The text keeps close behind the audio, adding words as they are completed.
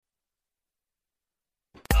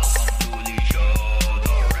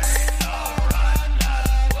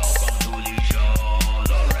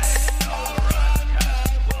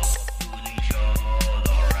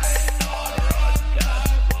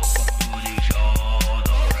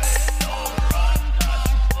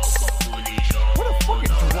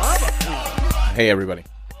Hey everybody.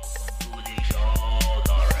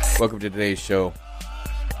 Welcome to today's show.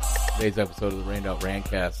 Today's episode of the Rained Out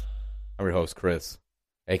Rantcast. I'm your host, Chris,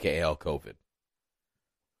 aka L COVID.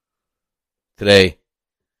 Today,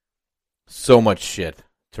 so much shit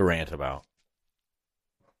to rant about.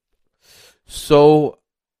 So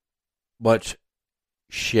much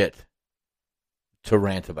shit to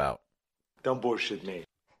rant about. Don't bullshit me.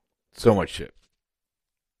 So much shit.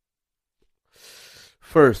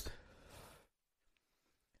 First,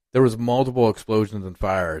 there was multiple explosions and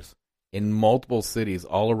fires in multiple cities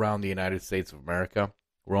all around the United States of America.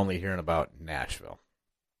 We're only hearing about Nashville.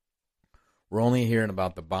 We're only hearing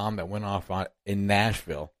about the bomb that went off in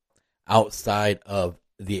Nashville outside of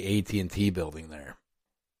the AT&T building there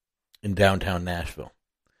in downtown Nashville.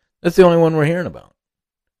 That's the only one we're hearing about.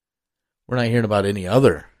 We're not hearing about any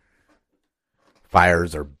other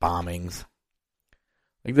fires or bombings.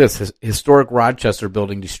 Like this, historic Rochester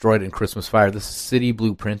building destroyed in Christmas fire. This is City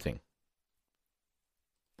Blueprinting.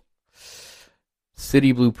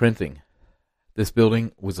 City Blueprinting. This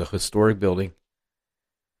building was a historic building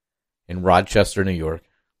in Rochester, New York.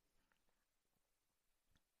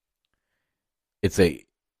 It's a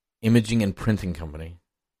imaging and printing company,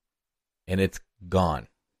 and it's gone.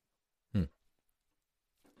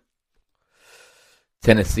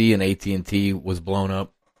 Tennessee and AT&T was blown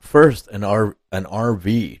up. First, an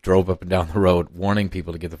RV drove up and down the road, warning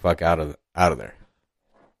people to get the fuck out of there.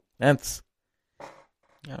 That's, I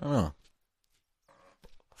don't know.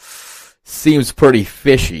 Seems pretty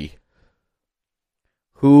fishy.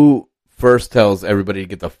 Who first tells everybody to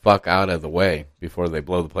get the fuck out of the way before they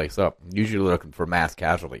blow the place up? Usually looking for mass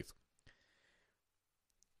casualties.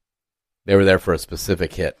 They were there for a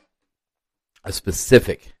specific hit. A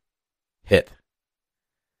specific hit.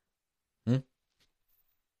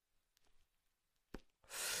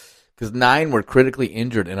 Because 9 were critically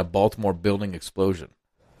injured in a Baltimore building explosion.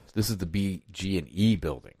 This is the BG&E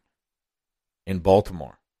building in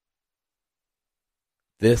Baltimore.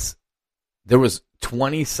 There was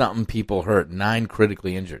 20-something people hurt, 9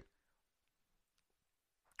 critically injured.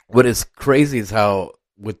 What is crazy is how,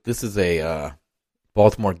 this is a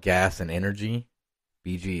Baltimore Gas and Energy,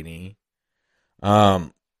 BG&E.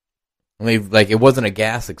 It wasn't a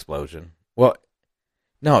gas explosion. Well,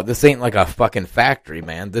 no, this ain't like a fucking factory,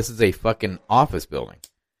 man. This is a fucking office building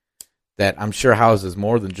that I'm sure houses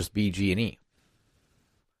more than just BG&E.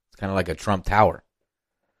 It's kind of like a Trump Tower.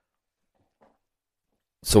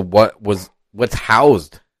 So what's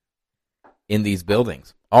housed in these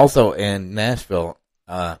buildings? Also in Nashville,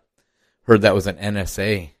 heard that was an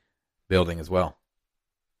NSA building as well.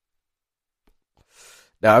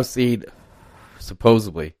 Now I've seen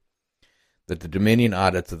supposedly that the Dominion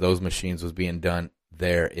audits of those machines was being done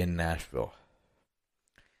there in Nashville.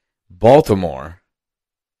 Baltimore,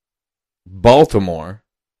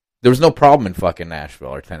 there was no problem in fucking Nashville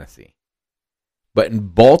or Tennessee. But in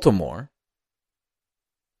Baltimore,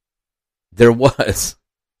 there was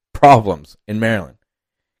problems in Maryland,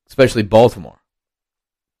 especially Baltimore,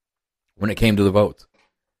 when it came to the votes.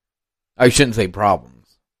 I shouldn't say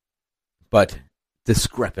problems, but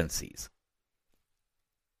discrepancies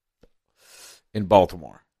in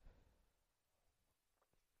Baltimore.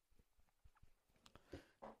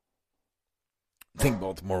 I think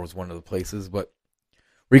Baltimore was one of the places, but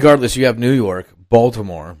regardless, you have New York,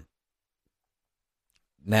 Baltimore,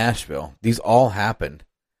 Nashville. These all happened.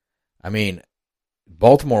 I mean,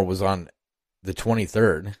 Baltimore was on the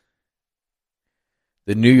 23rd.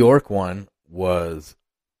 The New York one was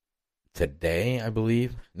today, I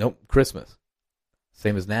believe. Nope, Christmas.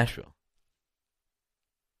 Same as Nashville.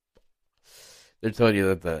 They're telling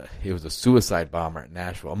you that it was a suicide bomber at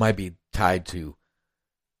Nashville. It might be tied to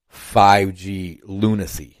 5G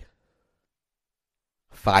lunacy.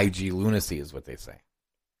 5G lunacy is what they say.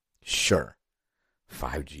 Sure.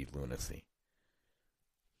 5G lunacy.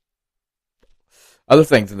 Other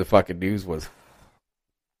things in the fucking news was,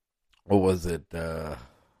 what was it? November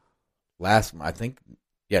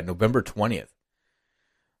 20th.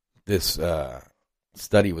 This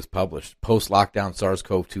study was published. Post-lockdown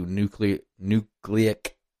SARS-CoV-2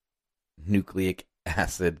 nucleic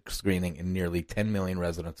acid screening in nearly 10 million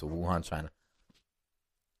residents of Wuhan, China.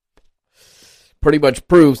 Pretty much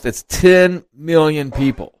proves that's 10 million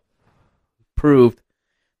people proved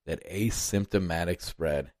that asymptomatic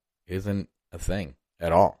spread isn't a thing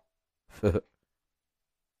at all. But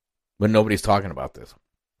nobody's talking about this.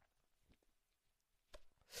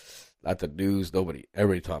 Not the news,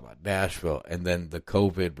 everybody talking about Nashville, and then the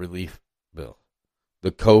COVID relief bill.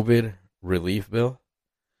 The COVID relief bill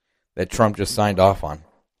that Trump just signed off on.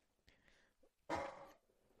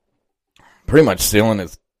 Pretty much sealing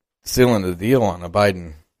his sealing the deal on a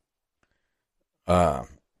Biden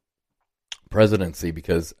presidency,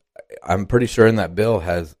 because I'm pretty sure in that bill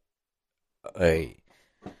has a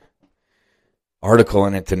article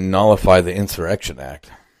in it to nullify the Insurrection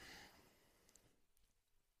Act.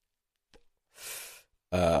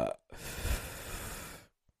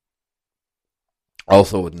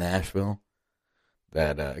 Also with Nashville,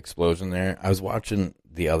 that explosion there. I was watching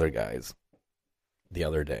The Other Guys the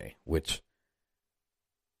other day, which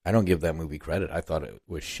I don't give that movie credit. I thought it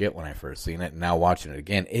was shit when I first seen it. And now watching it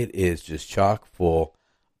again, it is just chock full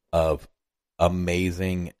of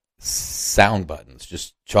amazing sound buttons.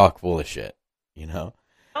 Just chock full of shit, you know?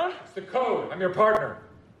 It's the Code. I'm your partner.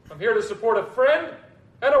 I'm here to support a friend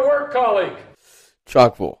and a work colleague.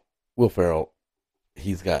 Chock full. Will Ferrell,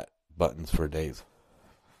 he's got buttons for days.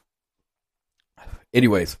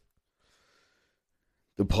 Anyways,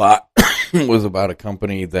 the plot was about a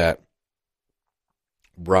company that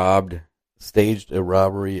staged a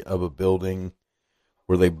robbery of a building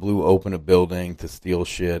where they blew open a building to steal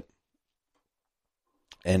shit.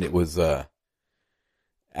 And it was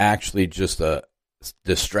actually just a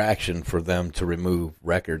distraction for them to remove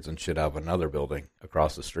records and shit out of another building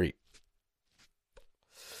across the street.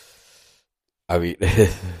 I mean,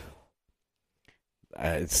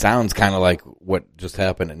 it sounds kind of like what just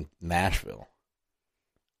happened in Nashville.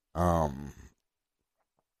 So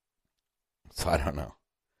I don't know.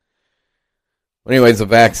 Anyways, the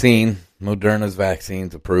vaccine, Moderna's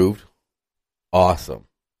vaccine's approved. Awesome.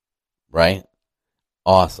 Right?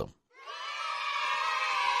 Awesome.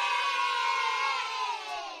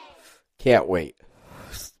 Can't wait.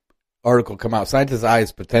 Article come out. Scientists'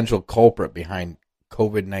 eyes potential culprit behind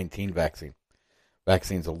COVID-19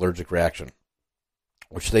 vaccine's allergic reaction,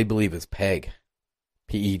 which they believe is PEG.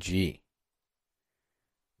 P-E-G.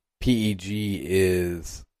 P-E-G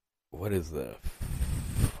is, what is the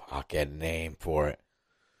fucking name for it?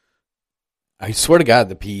 I swear to God,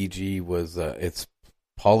 the PEG was, it's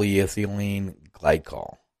polyethylene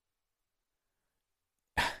glycol.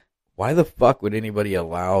 Why the fuck would anybody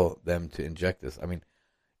allow them to inject this? I mean,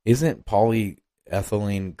 isn't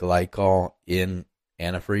polyethylene glycol in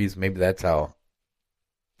antifreeze? Maybe that's how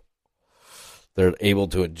they're able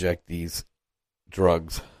to inject these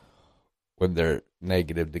drugs when they're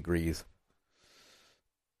negative degrees.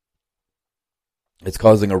 It's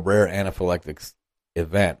causing a rare anaphylactic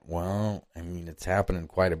event. Well, I mean, it's happening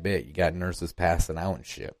quite a bit. You got nurses passing out and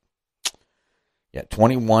shit. Yeah,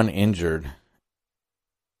 21 injured.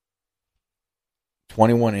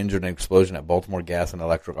 21 injured in an explosion at Baltimore Gas and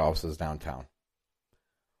Electric offices downtown.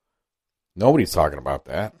 Nobody's talking about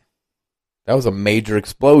that. That was a major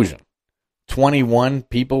explosion. 21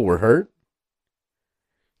 people were hurt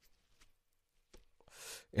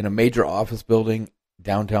in a major office building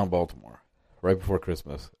downtown Baltimore right before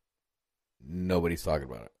Christmas. Nobody's talking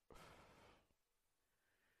about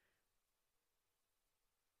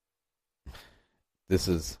it. This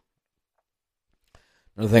is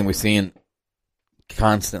another thing we're seeing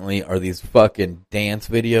constantly are these fucking dance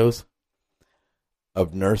videos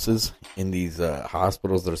of nurses in these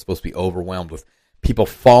hospitals that are supposed to be overwhelmed with people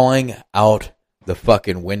falling out the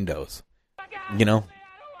fucking windows. You know?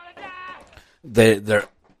 They're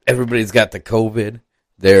everybody's got the COVID.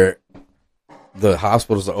 The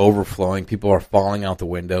hospitals are overflowing. People are falling out the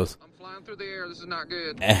windows. I'm flying through the air. This is not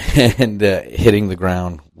good. And hitting the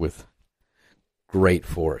ground with great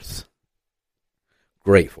force.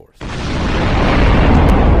 Great force.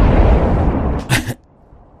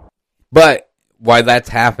 But while that's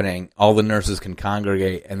happening, all the nurses can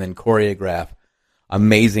congregate and then choreograph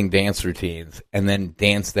amazing dance routines and then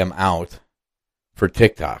dance them out for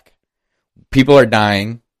TikTok. People are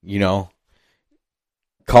dying, you know.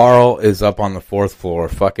 Carl is up on the 4th floor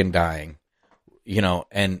fucking dying, you know,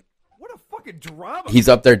 and what a fucking drama. He's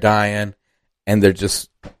up there dying and they're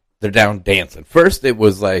down dancing. First it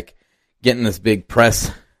was like getting this big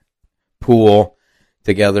press pool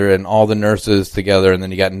together and all the nurses together, and then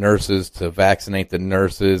you got nurses to vaccinate the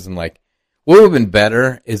nurses, and like what would have been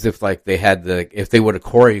better is if like they had if they would have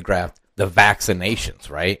choreographed the vaccinations,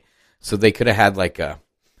 right? So they could have had like a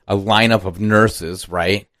lineup of nurses,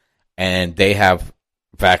 right? And they have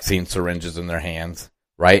vaccine syringes in their hands,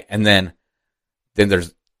 right? And then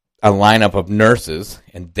there's a lineup of nurses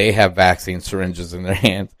and they have vaccine syringes in their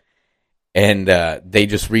hands, and they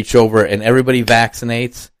just reach over and everybody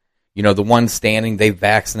vaccinates. You know, the one standing, they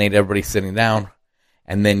vaccinate everybody sitting down,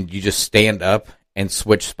 and then you just stand up and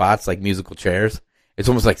switch spots like musical chairs. It's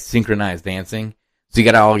almost like synchronized dancing. So you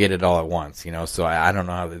got to all get it all at once, you know. So I don't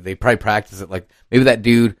know how they probably practice it. Like maybe that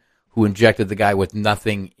dude who injected the guy with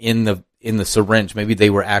nothing in in the syringe. Maybe they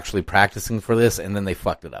were actually practicing for this, and then they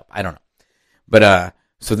fucked it up. I don't know. But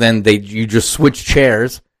so then you just switch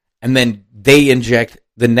chairs, and then they inject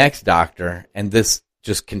the next doctor, and this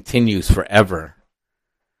just continues forever.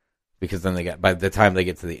 Because then by the time they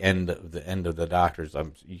get to the end of the doctors,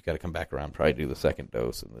 you got to come back around, probably do the second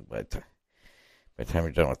dose, and then by the time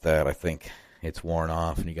you're done with that, I think it's worn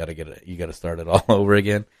off, and you got to start it all over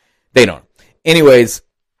again. They don't. Anyways,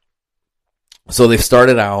 so they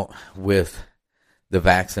started out with the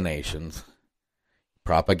vaccinations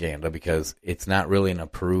propaganda because it's not really an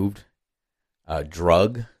approved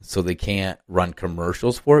drug, so they can't run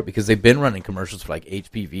commercials for it because they've been running commercials for like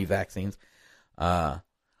HPV vaccines.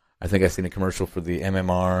 I think I've seen a commercial for the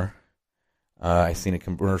MMR. I've seen a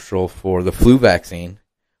commercial for the flu vaccine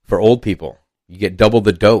for old people. You get double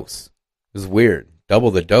the dose. This is weird.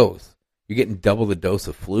 Double the dose. You're getting double the dose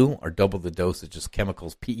of flu or double the dose of just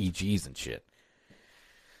chemicals, PEGs and shit.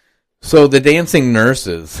 So the dancing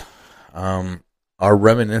nurses are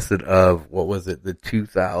reminiscent of, what was it, the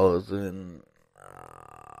 2000,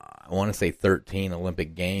 I want to say 13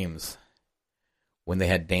 Olympic Games when they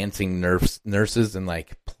had dancing nurses and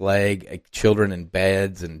like plague, like children in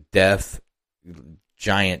beds and death,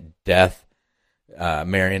 giant death,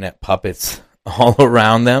 marionette puppets all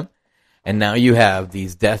around them. And now you have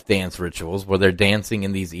these death dance rituals where they're dancing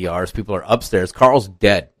in these ERs. People are upstairs. Carl's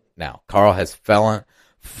dead now. Carl has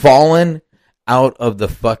fallen out of the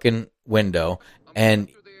fucking window, and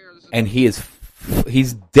he's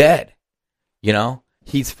dead. You know,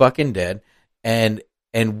 he's fucking dead. And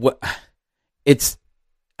what? It's,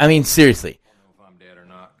 I mean, seriously. I don't know if I'm dead or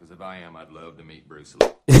not, because if I am, I'd love to meet Bruce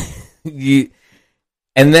Lee.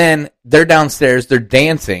 And then they're downstairs. They're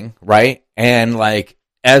dancing, right? And like,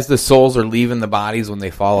 as the souls are leaving the bodies when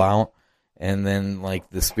they fall out, and then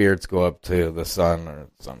like the spirits go up to the sun or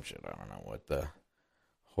some shit. I don't know what the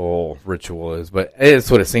whole ritual is, but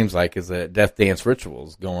it's what it seems like is a death dance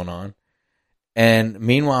rituals going on. And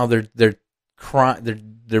meanwhile, they're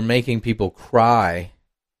making people cry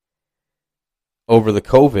over the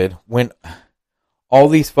COVID when all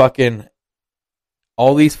these fucking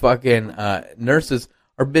nurses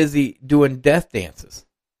are busy doing death dances.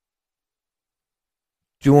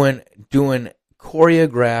 Doing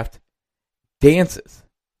choreographed dances.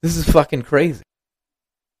 This is fucking crazy.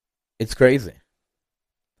 It's crazy.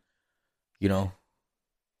 You know?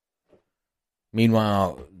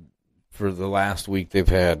 Meanwhile, for the last week, they've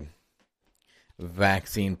had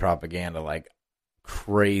vaccine propaganda like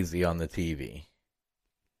crazy on the TV.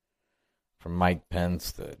 From Mike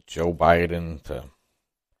Pence to Joe Biden to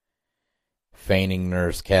feigning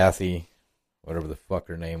nurse Kathy, whatever the fuck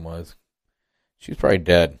her name was. She's probably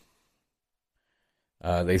dead.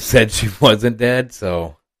 They said she wasn't dead,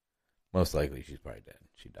 so most likely she's probably dead.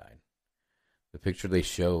 She died. The picture they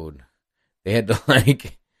showed, they had to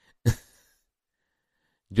like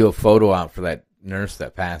do a photo op for that nurse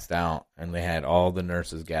that passed out, and they had all the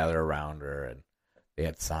nurses gather around her, and they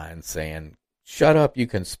had signs saying, "Shut up, you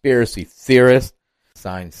conspiracy theorist."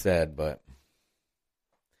 Sign said, but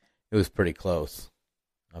it was pretty close,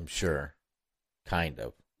 I'm sure. Kind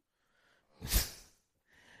of.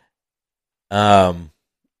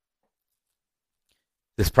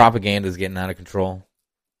 This propaganda is getting out of control.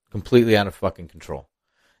 Completely out of fucking control.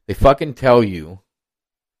 They fucking tell you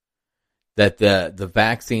that the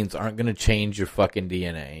vaccines aren't going to change your fucking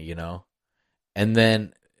DNA, you know? And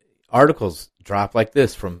then articles drop like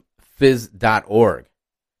this from phys.org,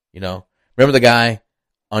 you know? Remember the guy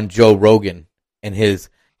on Joe Rogan and his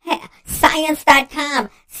Science.com,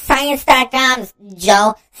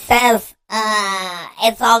 Joe, says,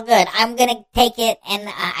 it's all good. I'm gonna take it, and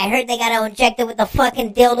I heard they gotta inject it with the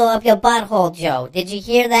fucking dildo up your butthole, Joe. Did you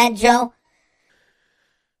hear that, Joe?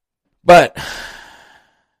 But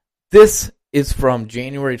this is from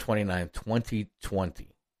January 29th, 2020,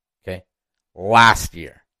 okay? Last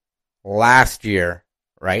year,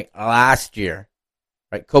 right?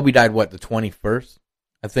 Right? Kobe died, what, the 21st,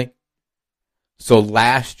 I think? So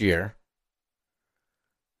last year,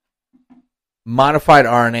 modified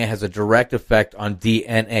RNA has a direct effect on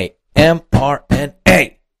DNA.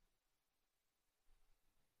 mRNA.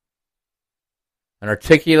 An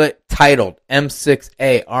articulate titled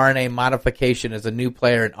M6A RNA modification is a new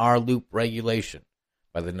player in R-loop regulation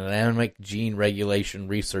by the Dynamic Gene Regulation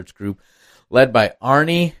Research Group led by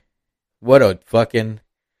Arne, what a fucking,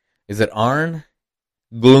 is it Arne?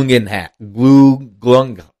 Glungenland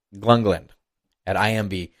at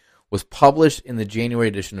IMB, was published in the January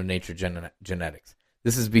edition of Nature Genetics.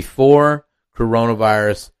 This is before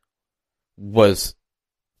coronavirus was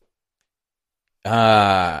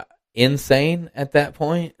insane at that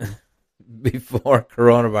point. Before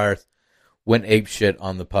coronavirus went ape shit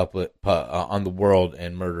on the on the world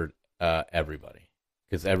and murdered everybody,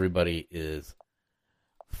 because everybody is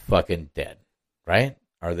fucking dead, right?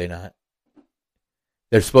 Are they not?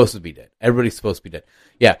 They're supposed to be dead. Everybody's supposed to be dead.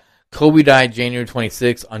 Yeah, Kobe died January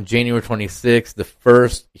 26th. On January 26th, the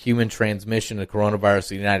first human transmission of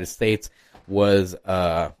coronavirus in the United States was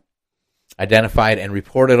identified and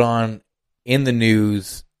reported on in the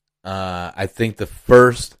news. I think the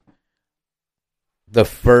first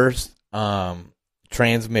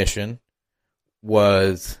transmission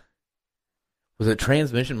was it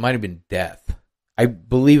transmission? Might have been death. I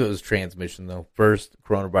believe it was transmission, though. First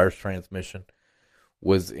coronavirus transmission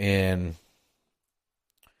was in,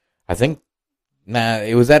 I think,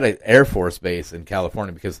 it was at an Air Force base in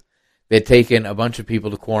California, because they had taken a bunch of people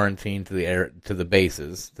to quarantine to the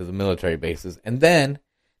bases, to the military bases, and then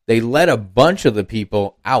they let a bunch of the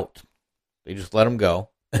people out. They just let them go,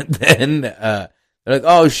 and then they're like,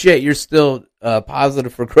 "Oh shit, you're still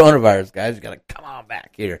positive for coronavirus, guys. You gotta come on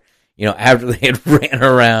back here." After they had ran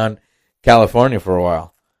around California for a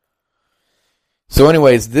while. So,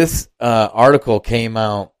 anyways, this article came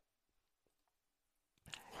out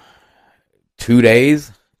 3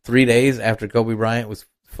 days after Kobe Bryant was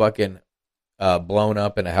fucking blown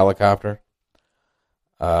up in a helicopter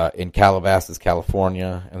in Calabasas,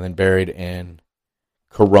 California, and then buried in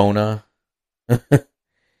Corona,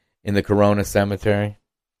 in the Corona Cemetery.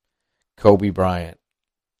 Kobe Bryant.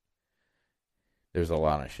 There's a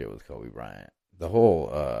lot of shit with Kobe Bryant. The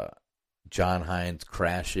whole John Hines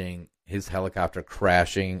crashing, his helicopter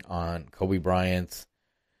crashing on Kobe Bryant's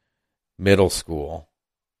middle school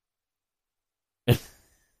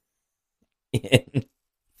in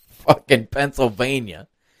fucking Pennsylvania.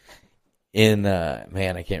 In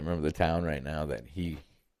man, I can't remember the town right now that he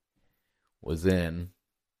was in,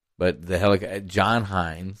 but the John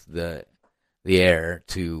Hines, the heir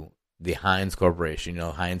to the Heinz Corporation,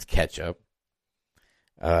 Heinz Ketchup.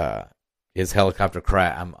 His helicopter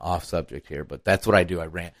crash. I'm off subject here, but that's what I do. I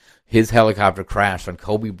rant. His helicopter crashed on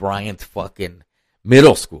Kobe Bryant's fucking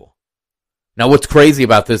middle school. Now, what's crazy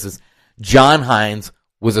about this is John Hines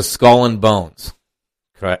was a Skull and Bones,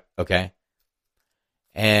 correct? Okay,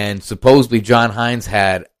 and supposedly John Hines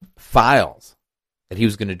had files that he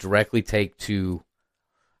was going to directly take to,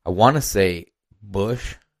 I want to say,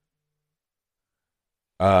 Bush.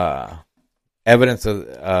 Evidence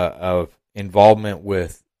of involvement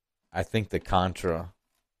with, I think, the Contra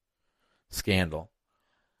scandal.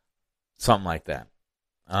 Something like that.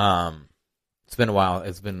 It's been a while.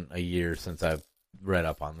 It's been a year since I've read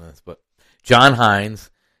up on this. But John Hines,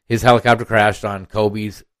 his helicopter crashed on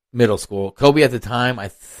Kobe's middle school. Kobe at the time, I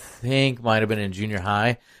think, might have been in junior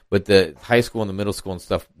high, but the high school and the middle school and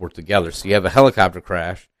stuff were together. So you have a helicopter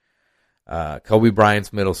crash, Kobe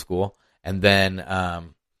Bryant's middle school, and then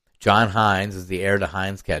John Hines is the heir to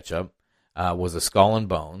Heinz Ketchup. Was a Skull and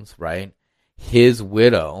Bones, right? His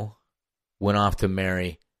widow went off to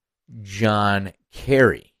marry John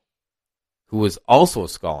Kerry, who was also a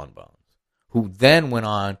Skull and Bones, who then went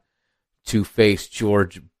on to face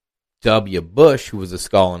George W. Bush, who was a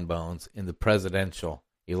Skull and Bones, in the presidential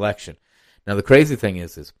election. Now, the crazy thing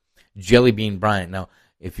is Jelly Bean Bryant. Now,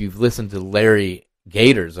 if you've listened to Larry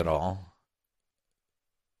Gators at all,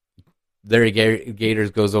 Larry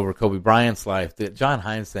Gators goes over Kobe Bryant's life. The John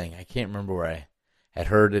Hines thing, I can't remember where I had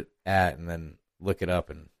heard it at, and then look it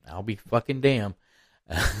up, and I'll be fucking damn.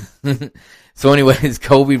 So anyways,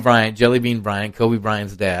 Kobe Bryant, Jelly Bean Bryant, Kobe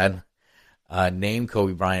Bryant's dad, named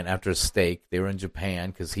Kobe Bryant after a steak. They were in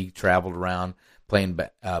Japan because he traveled around played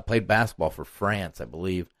basketball for France, I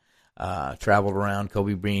believe. Traveled around.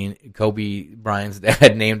 Kobe Bryant's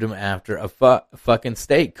dad named him after a fucking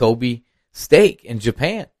steak, Kobe steak in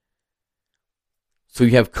Japan. So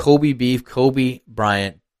you have Kobe beef, Kobe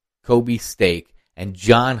Bryant, Kobe steak, and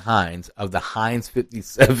John Hines of the Heinz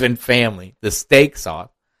 57 family, the steak sauce,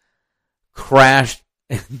 crashed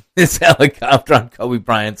this helicopter on Kobe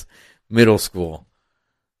Bryant's middle school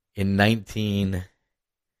in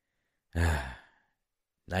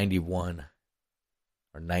 1991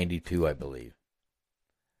 or 92, I believe.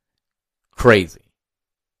 Crazy.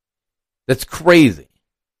 That's crazy.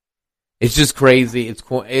 It's just crazy.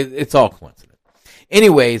 It's all coincidence.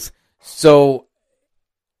 Anyways, so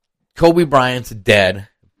Kobe Bryant's dead,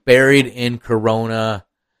 buried in Corona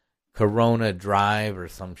Drive or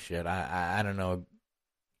some shit. I don't know.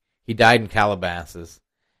 He died in Calabasas,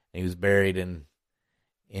 and he was buried in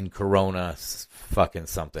Corona fucking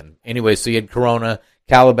something. Anyway, so you had Corona,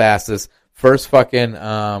 Calabasas, first fucking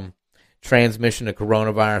transmission of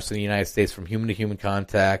coronavirus in the United States from human to human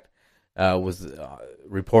contact was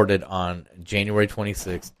reported on January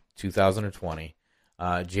 26, 2020.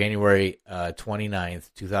 January 29th,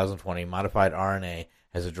 2020, modified RNA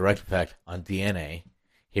has a direct effect on DNA.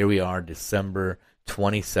 Here we are, December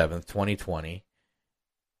 27th, 2020,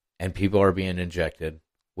 and people are being injected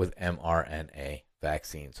with mRNA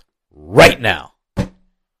vaccines right now.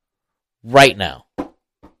 Right now.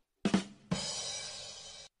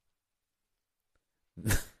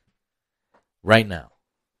 Right now.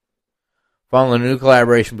 Following a new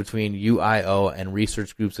collaboration between UIO and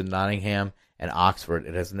research groups in Nottingham and Oxford,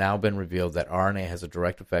 it has now been revealed that RNA has a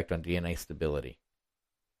direct effect on DNA stability.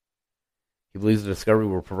 He believes the discovery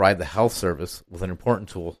will provide the health service with an important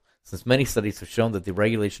tool, since many studies have shown that the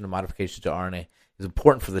regulation of modifications to RNA is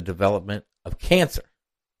important for the development of cancer.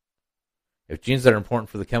 If genes that are important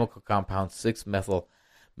for the chemical compound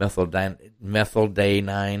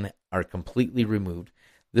 6-methyldenine are completely removed,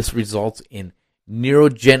 this results in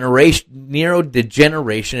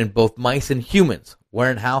neurodegeneration in both mice and humans. Where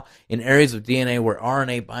and how? In areas of DNA where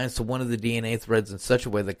RNA binds to one of the DNA threads in such a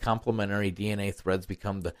way that complementary DNA threads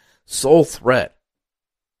become the sole thread.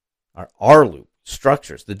 Our R-loop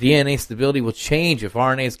structures. The DNA stability will change if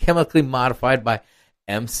RNA is chemically modified by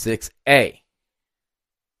M6A.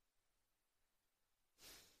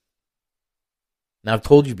 Now, I've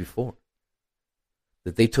told you before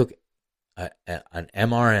that they took an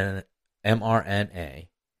mRNA,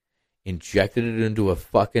 injected it into a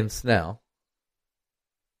fucking snail,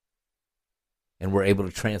 and were able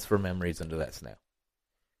to transfer memories into that snail.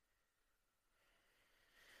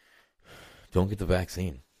 Don't get the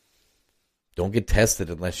vaccine. Don't get tested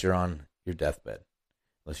unless you're on your deathbed.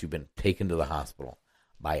 Unless you've been taken to the hospital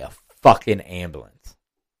by a fucking ambulance.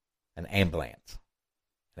 An ambulance.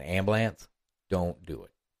 An ambulance? Don't do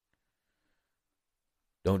it.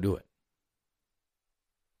 Don't do it.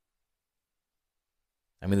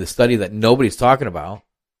 I mean, the study that nobody's talking about,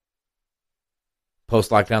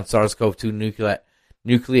 post-lockdown SARS-CoV-2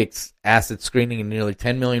 nucleic acid screening in nearly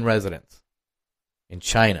 10 million residents in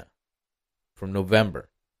China from November,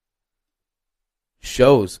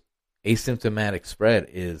 shows asymptomatic spread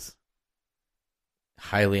is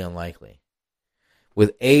highly unlikely.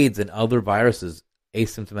 With AIDS and other viruses,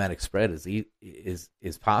 asymptomatic spread is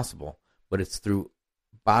possible, but it's through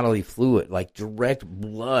bodily fluid, like direct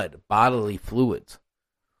blood, bodily fluids.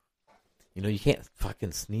 You know, you can't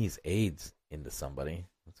fucking sneeze AIDS into somebody.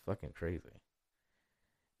 That's fucking crazy.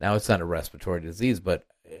 Now, it's not a respiratory disease, but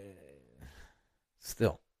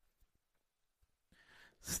still.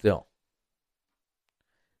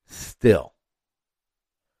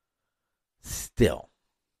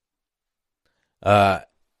 Another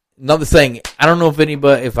thing, I don't know if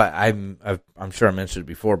anybody, I'm sure I mentioned it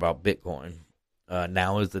before about Bitcoin.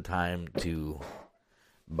 Now is the time to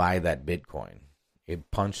buy that Bitcoin.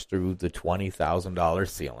 It punched through the $20,000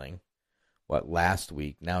 ceiling. Last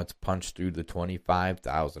week? Now it's punched through the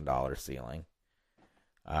 $25,000 ceiling.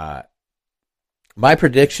 My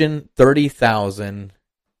prediction, 30,000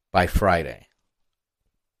 by Friday.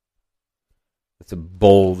 It's a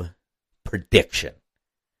bold prediction.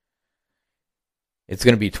 It's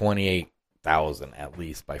going to be 28,000 at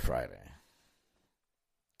least by Friday.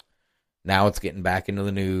 Now it's getting back into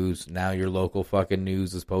the news. Now your local fucking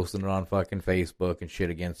news is posting it on fucking Facebook and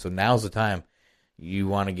shit again. So now's the time you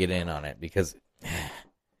want to get in on it, because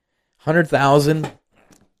 100,000,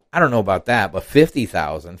 I don't know about that, but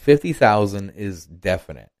 50,000 is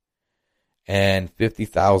definite. And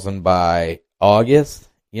 50,000 by August,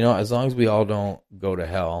 you know, as long as we all don't go to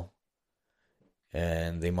hell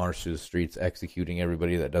and they march through the streets executing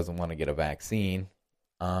everybody that doesn't want to get a vaccine,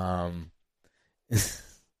 I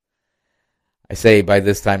say by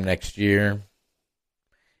this time next year,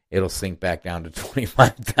 it'll sink back down to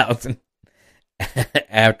 25,000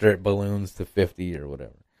 after it balloons to 50 or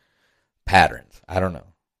whatever. Patterns. I don't know.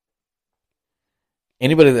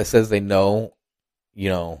 Anybody that says they know, you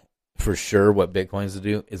know, for sure what Bitcoin's to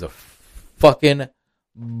do is a fucking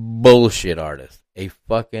bullshit artist. A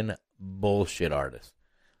fucking bullshit artist.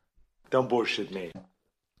 Don't bullshit me.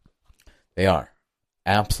 They are.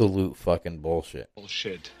 Absolute fucking bullshit.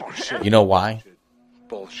 Bullshit. You know why?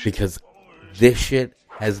 Bullshit. Because this shit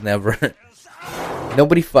has never...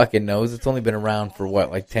 Nobody fucking knows. It's only been around for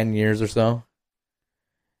what, like 10 years or so?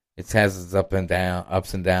 It has its ups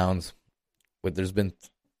and downs. But there's been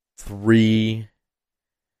 3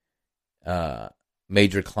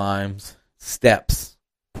 major steps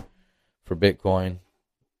for Bitcoin.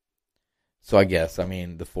 So I guess, I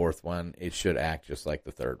mean, the 4th one, it should act just like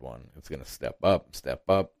the 3rd one. It's going to step up.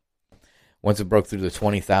 Once it broke through the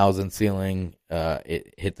 20,000 ceiling,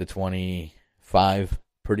 it hit the 25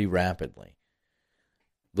 pretty rapidly.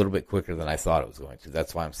 A little bit quicker than I thought it was going to.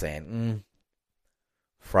 That's why I'm saying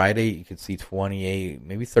Friday, you could see 28,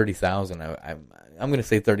 maybe 30,000. I'm going to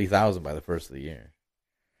say 30,000 by the first of the year,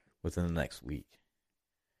 within the next week.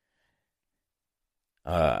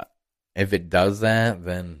 If it does that,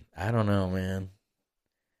 then I don't know, man.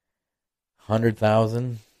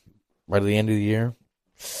 100,000 by the end of the year?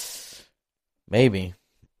 Maybe.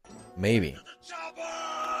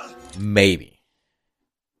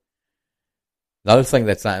 Another thing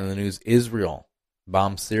that's not in the news, Israel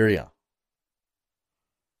bombed Syria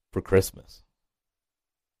for Christmas.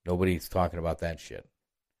 Nobody's talking about that shit.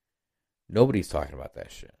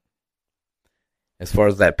 As far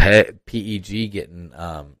as that PEG getting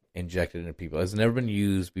injected into people, it's never been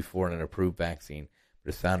used before in an approved vaccine,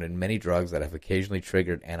 but is found in many drugs that have occasionally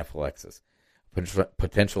triggered anaphylaxis,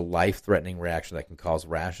 potential life-threatening reaction that can cause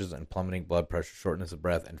rashes and plummeting blood pressure, shortness of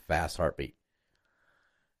breath, and fast heartbeat.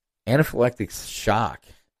 Anaphylactic shock.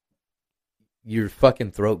 Your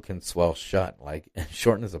fucking throat can swell shut, like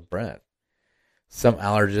shortness of breath. Some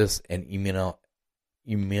allergists and immuno.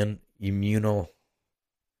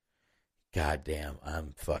 Goddamn,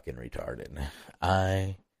 I'm fucking retarded.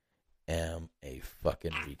 I am a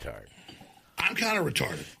fucking retard. I'm kind of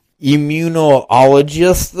retarded.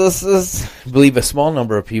 Immunologists believe a small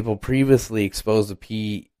number of people previously exposed to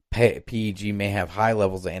PEG may have high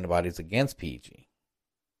levels of antibodies against PEG,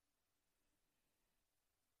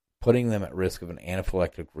 putting them at risk of an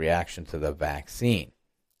anaphylactic reaction to the vaccine.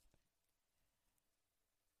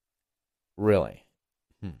 Really?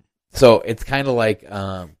 So it's kind of like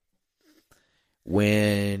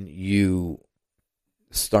when you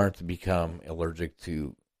start to become allergic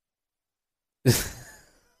to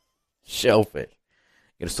shellfish.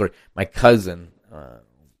 Get a story. My cousin,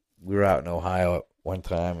 we were out in Ohio at one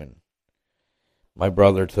time, and my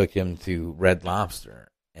brother took him to Red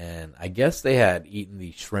Lobster, and I guess they had eaten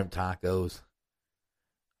the shrimp tacos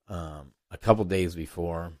a couple days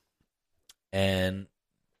before, and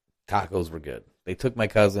tacos were good. They took my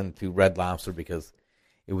cousin to Red Lobster because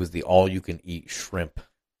it was the all-you-can-eat shrimp.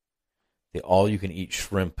 The all-you-can-eat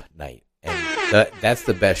shrimp night. And that's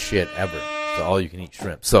the best shit ever. The all-you-can-eat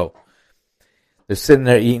shrimp. So they're sitting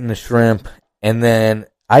there eating the shrimp, and then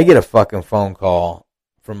I get a fucking phone call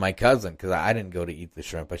from my cousin because I didn't go to eat the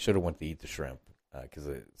shrimp. I should have went to eat the shrimp because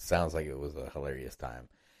it sounds like it was a hilarious time.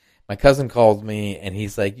 My cousin called me, and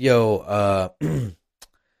he's like, yo,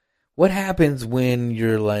 what happens when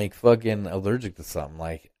you're, like, fucking allergic to something?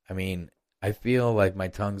 Like, I mean, I feel like my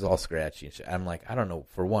tongue's all scratchy and shit. I'm like, I don't know.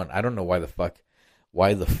 For one, I don't know why the fuck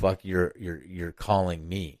you're calling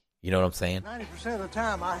me. You know what I'm saying? 90% of the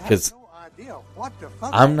time, I have no idea what the fuck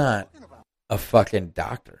I'm not a fucking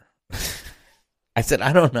doctor. I said,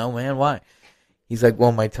 I don't know, man. Why? He's like,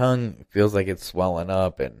 well, my tongue feels like it's swelling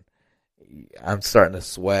up, and I'm starting to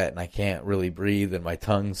sweat, and I can't really breathe, and my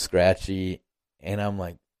tongue's scratchy. And I'm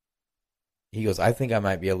like, he goes, I think I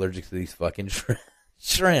might be allergic to these fucking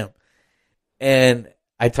shrimp. And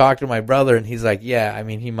I talked to my brother, and he's like, yeah, I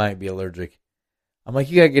mean, he might be allergic. I'm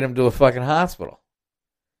like, you got to get him to a fucking hospital.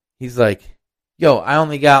 He's like, yo, I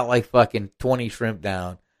only got like fucking 20 shrimp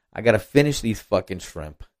down. I got to finish these fucking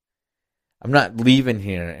shrimp. I'm not leaving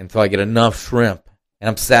here until I get enough shrimp, and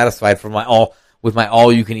I'm satisfied with my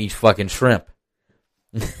all-you-can-eat fucking shrimp.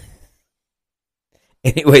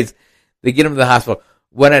 Anyways, they get him to the hospital.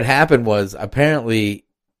 What had happened was, apparently,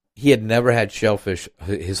 he had never had shellfish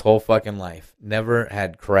his whole fucking life. Never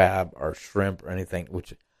had crab or shrimp or anything,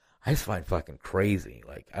 which I just find fucking crazy.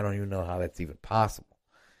 Like, I don't even know how that's even possible.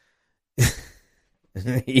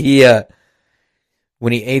 When he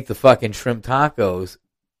ate the fucking shrimp tacos,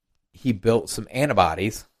 he built some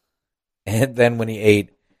antibodies. And then when he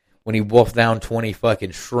wolfed down 20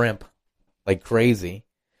 fucking shrimp like crazy,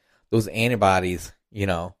 those antibodies, you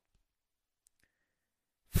know,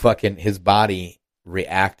 fucking his body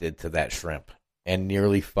reacted to that shrimp and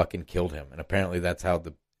nearly fucking killed him. And apparently that's how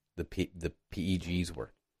the PEGs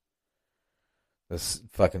work. This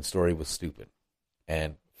fucking story was stupid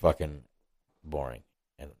and fucking boring.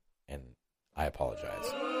 And I apologize.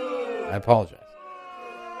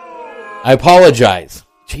 I apologize.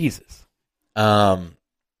 Jesus. Yeah,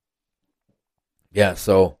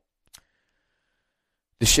 so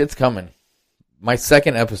the shit's coming. My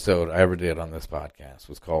second episode I ever did on this podcast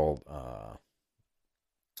was called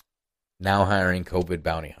Now Hiring COVID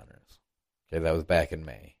Bounty Hunters. Okay, that was back in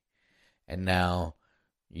May. And now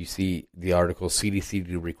you see the article, CDC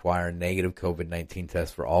to require negative COVID-19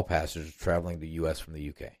 tests for all passengers traveling to the U.S. from the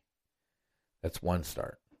UK. That's one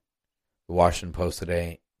start. The Washington Post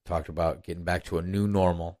today talked about getting back to a new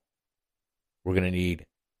normal. We're going to need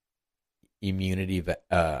immunity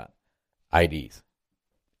IDs,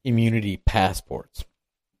 immunity passports.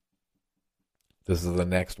 This is the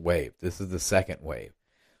next wave. This is the second wave.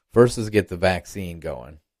 First is get the vaccine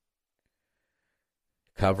going.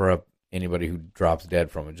 Cover up anybody who drops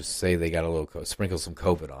dead from it. Just say they got a little, sprinkle some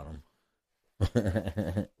COVID on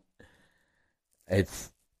them.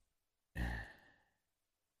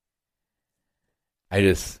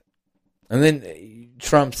 And then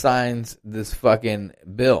Trump signs this fucking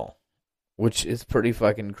bill, which is pretty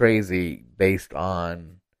fucking crazy based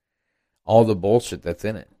on all the bullshit that's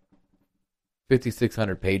in it.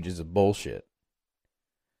 5,600 pages of bullshit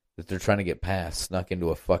that they're trying to get passed, snuck into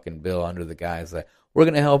a fucking bill under the guise that we're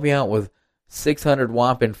going to help you out with 600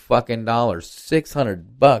 whopping fucking dollars. $600.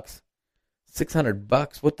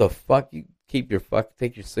 $600? What the fuck? You take your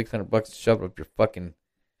 $600 and shove it up your fucking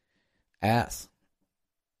ass.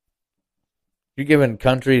 You're giving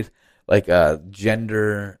countries like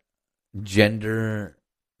gender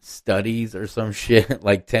studies or some shit,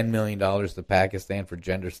 like $10 million to Pakistan for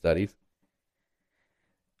gender studies.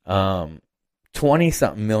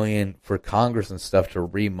 20-something million for Congress and stuff to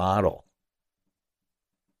remodel.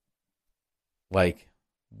 Like,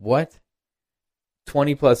 what?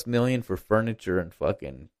 20+ million for furniture and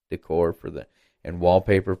fucking decor and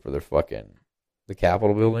wallpaper for their fucking the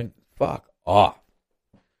Capitol building? Fuck off.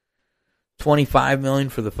 25 million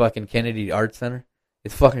for the fucking Kennedy Art Center?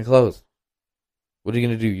 It's fucking closed. What are you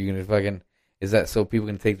gonna do? You're gonna fucking, is that so people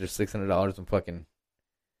can take their $600 and fucking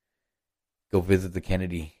go visit the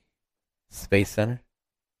Kennedy Space Center?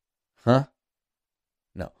 Huh?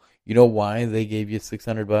 No. You know why they gave you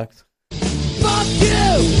 $600? Fuck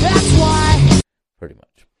you! That's why! Pretty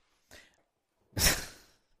much.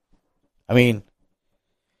 I mean,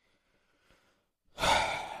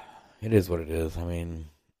 it is what it is. I mean,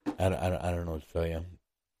 I don't know what to tell you.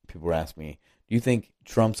 People ask me, do you think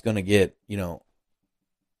Trump's going to get,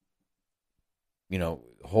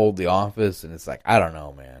 hold the office? And it's like, I don't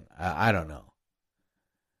know, man. I don't know.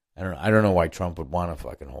 I don't know why Trump would want to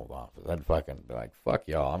fucking hold office. I'd fucking be like, fuck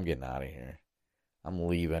y'all. I'm getting out of here. I'm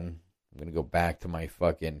leaving. I'm going to go back to my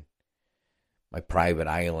private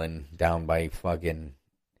island down by fucking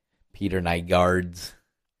Peter Nygard's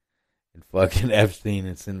and fucking Epstein.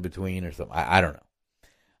 It's in between or something. I don't know.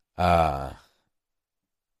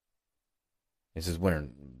 It's just we're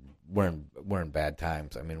in bad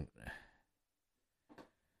times. I mean,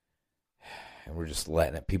 and we're just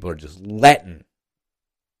letting it. People are just letting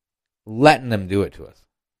them do it to us.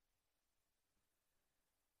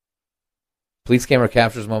 Police camera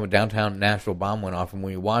captures a moment downtown Nashville. Bomb went off, and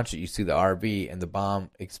when you watch it, you see the RV, and the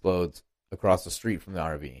bomb explodes across the street from the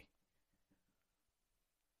RV.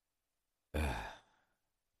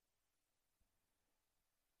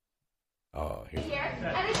 Oh, here's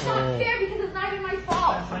and it's not fair because it's not even my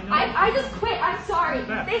fault. I just quit. I'm sorry.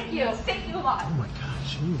 Thank you. Thank you a lot. Oh my god,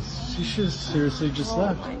 jeez. She should have seriously just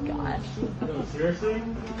left. Oh my god. No, seriously?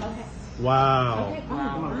 Okay. Wow. Okay,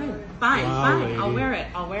 fine. Fine, Wow, fine. lady. I'll wear it.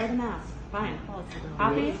 I'll wear the mask. Fine.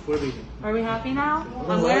 Happy? We're leaving. Are we happy now?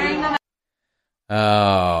 I'm wearing the mask.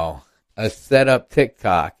 Oh, a setup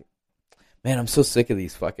TikTok. Man, I'm so sick of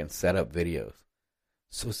these fucking setup videos.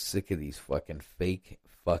 So sick of these fucking fake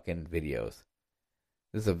fucking videos.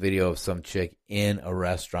 This is a video of some chick in a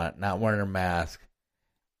restaurant not wearing her mask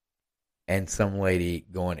and some lady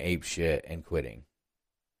going ape shit and quitting.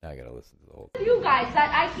 Now I gotta listen to the whole thing. You guys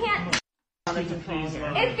that I can't.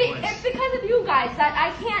 It's because of you guys that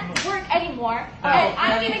I can't work anymore, and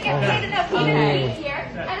I don't even get paid enough even to be here,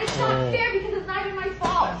 and it's not fair because it's not even my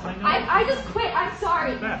fault. I just quit. I'm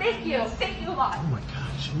sorry. Thank you a lot. Oh my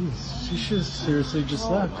god, jeez. She should have seriously just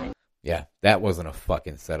left. Yeah, that wasn't a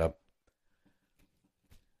fucking setup.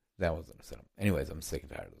 That wasn't a setup. Anyways, I'm sick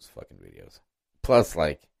and tired of those fucking videos. Plus,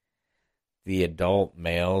 like, the adult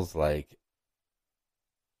males, like,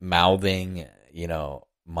 mouthing,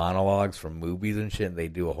 monologues from movies and shit, and they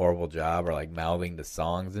do a horrible job, or, like, mouthing to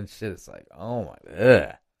songs and shit. It's like, oh my,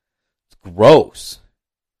 ugh. It's gross.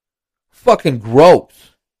 Fucking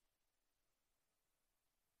gross.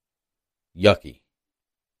 Yucky.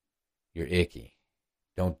 You're icky.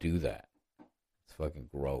 Don't do that. It's fucking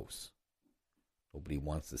gross. Nobody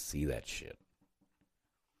wants to see that shit.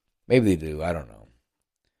 Maybe they do. I don't know.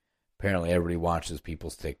 Apparently everybody watches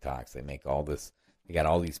people's TikToks. They make all this. They got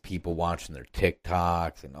all these people watching their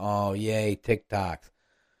TikToks. And, oh, yay, TikToks.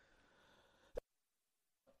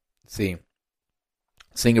 See,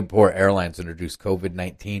 Singapore Airlines introduced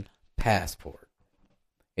COVID-19 passport.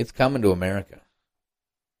 It's coming to America.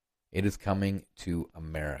 It is coming to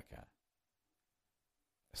America.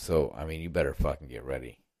 So, I mean, you better fucking get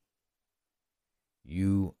ready.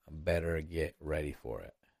 You better get ready for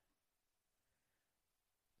it.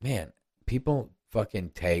 Man, people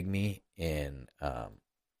fucking tag me in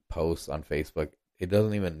posts on Facebook It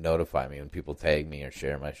doesn't even notify me when people tag me or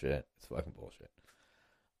share my shit. It's fucking bullshit.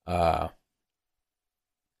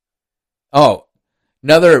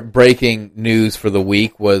 Another breaking news for the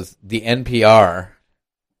week was the NPR,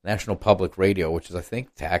 National Public Radio, which is, I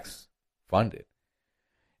think, tax funded,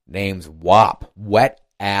 names WAP, Wet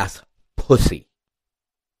Ass Pussy,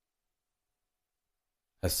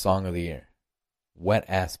 as Song of the Year. Wet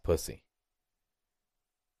Ass Pussy.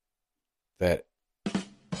 That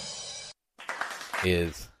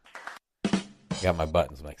is... Got my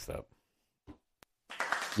buttons mixed up.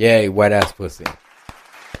 Yay, Wet Ass Pussy.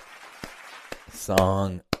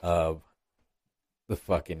 Song of the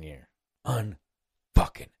fucking year.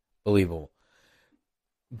 Unfucking believable.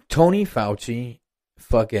 Tony Fauci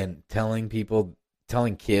fucking telling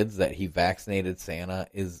kids that he vaccinated Santa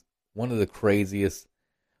is one of the craziest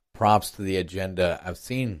props to the agenda I've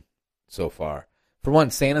seen so far. For one,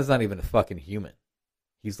 Santa's not even a fucking human.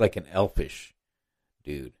 He's like an elfish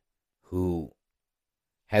dude who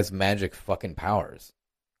has magic fucking powers.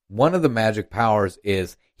 One of the magic powers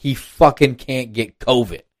is he fucking can't get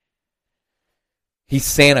COVID. He's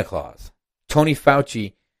Santa Claus. Tony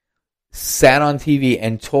Fauci sat on TV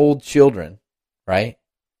and told children, right?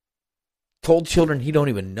 Told children he don't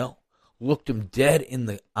even know. Looked him dead in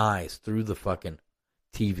the eyes through the fucking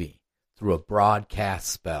TV, through a broadcast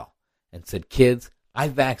spell, and said, kids, I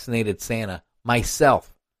vaccinated Santa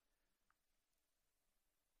myself.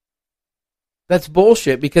 That's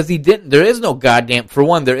bullshit because he didn't. There is no goddamn, for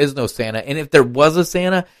one, there is no Santa. And if there was a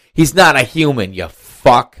Santa, he's not a human, you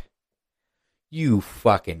fuck. You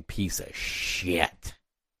fucking piece of shit.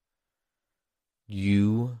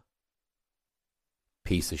 You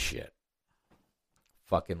piece of shit.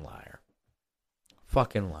 Fucking liar.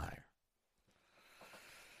 Fucking liar.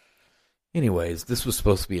 Anyways, this was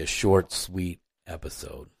supposed to be a short, sweet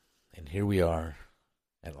episode. And here we are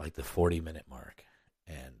at like the 40-minute mark.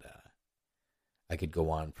 And I could go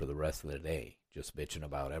on for the rest of the day just bitching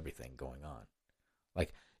about everything going on.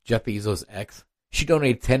 Like Jeff Bezos' ex, she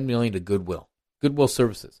donated $10 million to Goodwill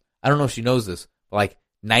Services. I don't know if she knows this, but like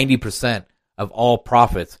 90% of all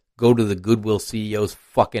profits go to the Goodwill CEO's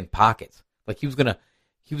fucking pockets. Like he was gonna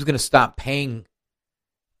stop paying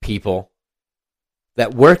people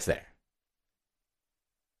that work there.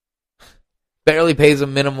 Barely pays a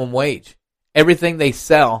minimum wage. Everything they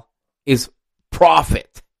sell is profit.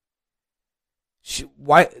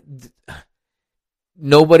 Why?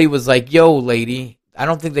 Nobody was like, yo, lady, I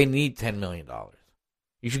don't think they need $10 million.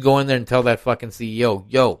 You should go in there and tell that fucking CEO,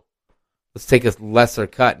 yo, let's take a lesser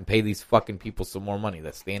cut and pay these fucking people some more money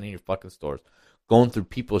that stand in your fucking stores, going through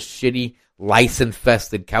people's shitty,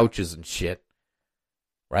 lice-infested couches and shit,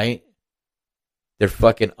 right? They're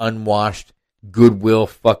fucking unwashed Goodwill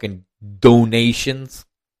fucking donations.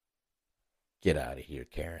 Get out of here,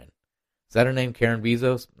 Karen. Is that her name, Karen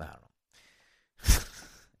Bezos? I don't know.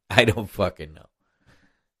 I don't fucking know.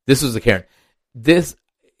 This was a Karen.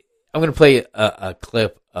 I'm going to play a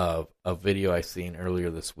clip of a video I seen earlier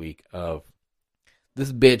this week of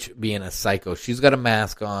this bitch being a psycho. She's got a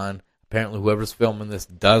mask on. Apparently whoever's filming this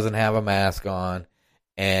doesn't have a mask on.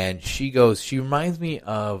 And she reminds me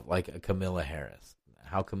of like a Kamala Harris.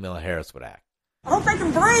 How Kamala Harris would act. I hope they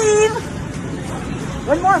can breathe.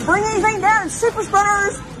 Wouldn't want to bring anything down in super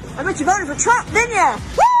spreaders. I bet you voted for Trump, didn't you?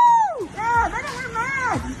 Woo! Yeah, they don't wear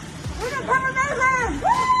masks. We don't cover those masks. Woo!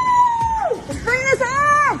 Let's bring this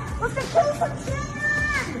on. Let's go kill some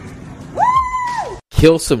children. Woo!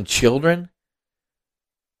 Kill some children?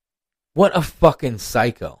 What a fucking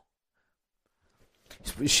psycho.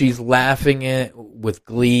 She's laughing it with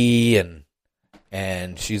glee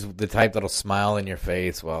and she's the type that'll smile in your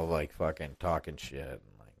face while like fucking talking shit. And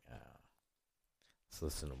like, let's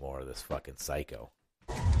listen to more of this fucking psycho.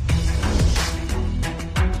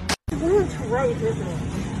 Rude to rape, isn't it?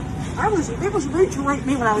 It was rude to rape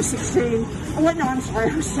me when I was 16. Oh, wait, no, I'm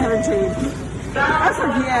sorry, I was 17. I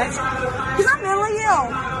forget. Because I'm mentally ill.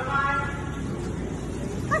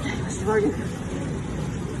 Okay, let's argue.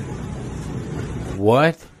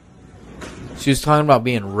 What? She was talking about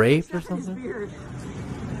being raped or something? Do you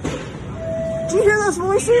hear those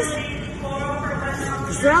voices?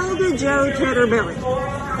 Zelda, Joe, Ted, or Billy?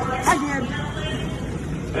 I did.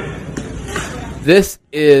 This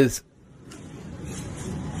is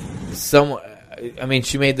I mean,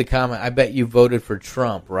 she made the comment, I bet you voted for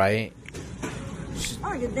Trump, right?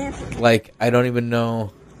 Oh, you're dancing. Like, I don't even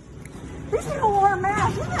know. These people wear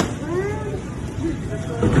masks. Isn't that rude?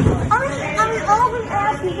 I mean, all we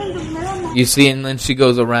ask is in the minimum. You see, and then she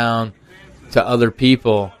goes around to other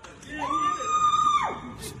people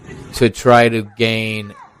to try to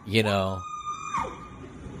gain, you know.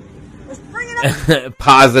 Let's bring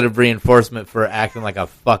Positive reinforcement for acting like a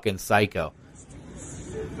fucking psycho.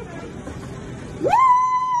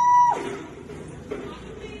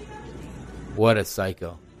 What a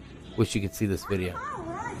psycho. Wish you could see this video.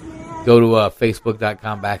 Go to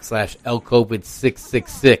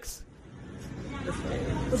facebook.com/LCovid666.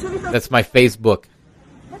 That's my Facebook.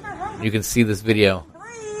 You can see this video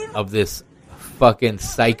of this fucking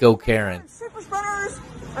psycho Karen. Super spreaders.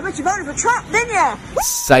 I bet you voted for Trump, didn't you?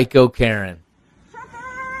 Psycho Karen.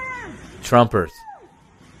 Trumpers.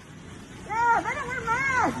 Yeah, they don't wear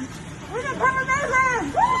masks. We don't cover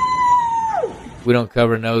noses. Woo! We don't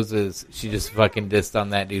cover noses. She just fucking dissed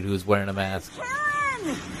on that dude who was wearing a mask. Karen.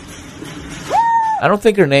 I don't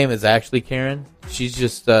think her name is actually Karen. She's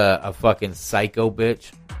just a fucking psycho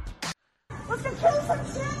bitch. Let's go kill some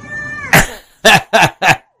shit.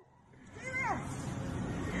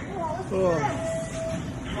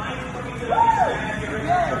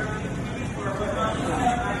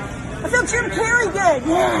 I feel Jim Carrey good.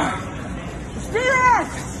 Yeah. Let's do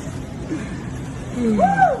this. Woo!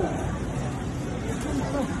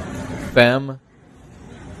 Femme.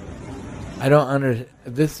 I don't understand.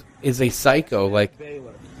 This is a psycho. Like,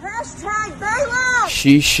 Hashtag Baylor.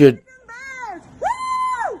 She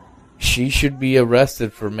should be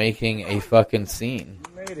arrested for making a fucking scene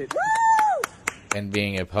and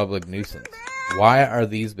being a public nuisance. Why are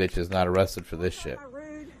these bitches not arrested for this shit?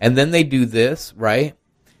 And then they do this, right?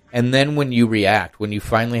 And then when you react, when you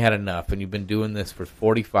finally had enough, and you've been doing this for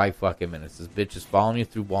 45 fucking minutes, this bitch is following you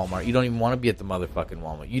through Walmart. You don't even want to be at the motherfucking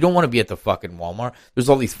Walmart. You don't want to be at the fucking Walmart. There's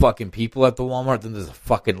all these fucking people at the Walmart. Then there's a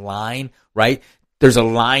fucking line, right? There's a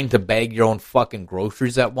line to bag your own fucking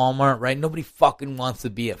groceries at Walmart, right? Nobody fucking wants to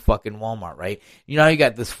be at fucking Walmart, right? You know how you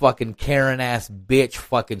got this fucking Karen-ass bitch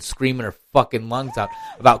fucking screaming her fucking lungs out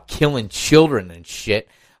about killing children and shit.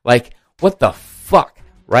 Like, what the fuck,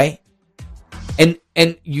 right? And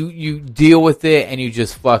you deal with it and you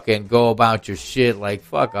just fucking go about your shit like,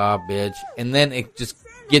 fuck off, bitch. And then it just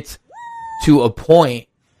gets to a point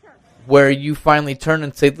where you finally turn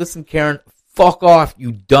and say, listen, Karen, fuck off,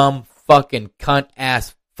 you dumb fucking cunt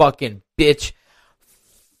ass fucking bitch.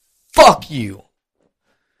 Fuck you.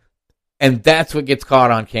 And that's what gets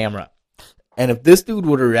caught on camera. And if this dude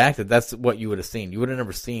would have reacted, that's what you would have seen. You would have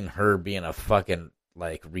never seen her being a fucking,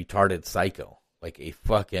 like, retarded psycho. Like a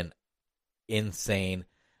fucking insane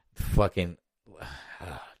fucking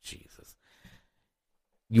Jesus.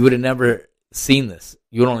 You would have never seen this.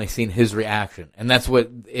 You would have only seen his reaction. And that's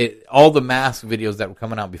what all the mask videos that were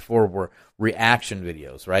coming out before were reaction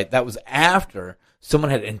videos, right? That was after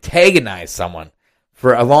someone had antagonized someone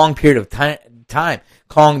for a long period of time,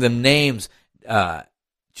 calling them names,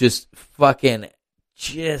 just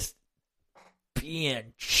being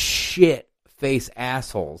shit face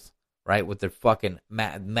assholes, right? With their fucking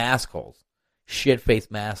mask holes.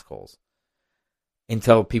 Shit-faced mask holes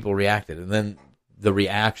until people reacted, and then the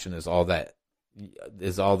reaction is all that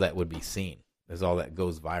would be seen, is all that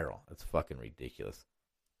goes viral. It's fucking ridiculous.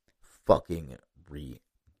 Fucking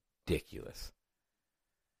ridiculous.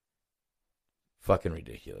 Fucking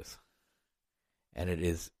ridiculous. And it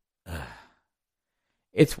is,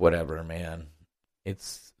 it's whatever, man.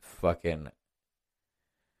 It's fucking.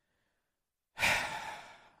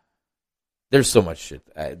 There's so much shit.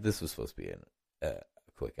 This was supposed to be a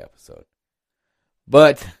quick episode.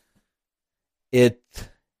 But it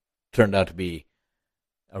turned out to be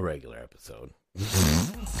a regular episode.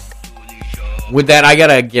 With that, I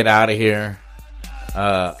gotta get out of here.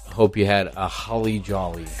 Hope you had a holly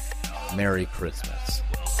jolly Merry Christmas.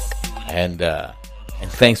 And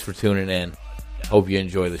thanks for tuning in. Hope you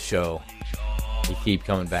enjoy the show. You keep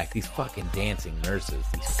coming back. These fucking dancing nurses.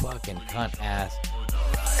 These fucking cunt ass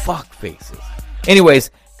fuck faces.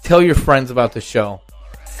 Anyways, tell your friends about the show.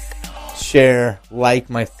 Share, like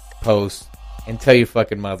my post, and tell your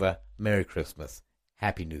fucking mother Merry Christmas,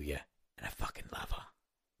 Happy New Year, and I fucking love her.